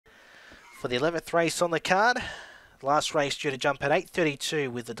for the 11th race on the card. Last race due to jump at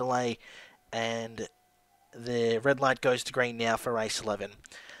 8:32 with the delay, and the red light goes to green now for race 11.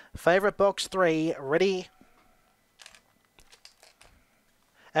 Favourite box 3, ready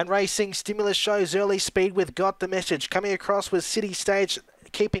and racing. Stimulus shows early speed with Got the Message. Coming across with City Stage,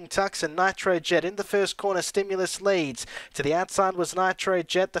 Keeping Tux and Nitro Jet. In the first corner, Stimulus leads. To the outside was Nitro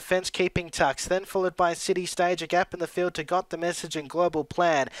Jet, the fence Keeping Tux. Then followed by City Stage, a gap in the field to Got the Message and Global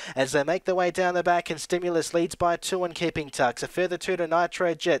Plan. As they make their way down the back, and Stimulus leads by 2 on Keeping Tux. A further 2 to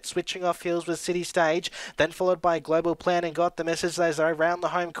Nitro Jet. Switching off heels with City Stage. Then followed by Global Plan and Got the Message. Those are around the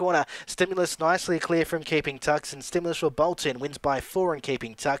home corner. Stimulus nicely clear from Keeping Tux, and Stimulus will bolt in. Wins by 4 on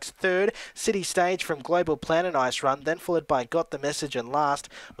Keeping Tux. Third, City Stage from Global Plan, a nice run. Then followed by Got the Message, and last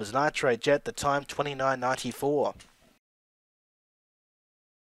was Nitro Jet, the time 29.94.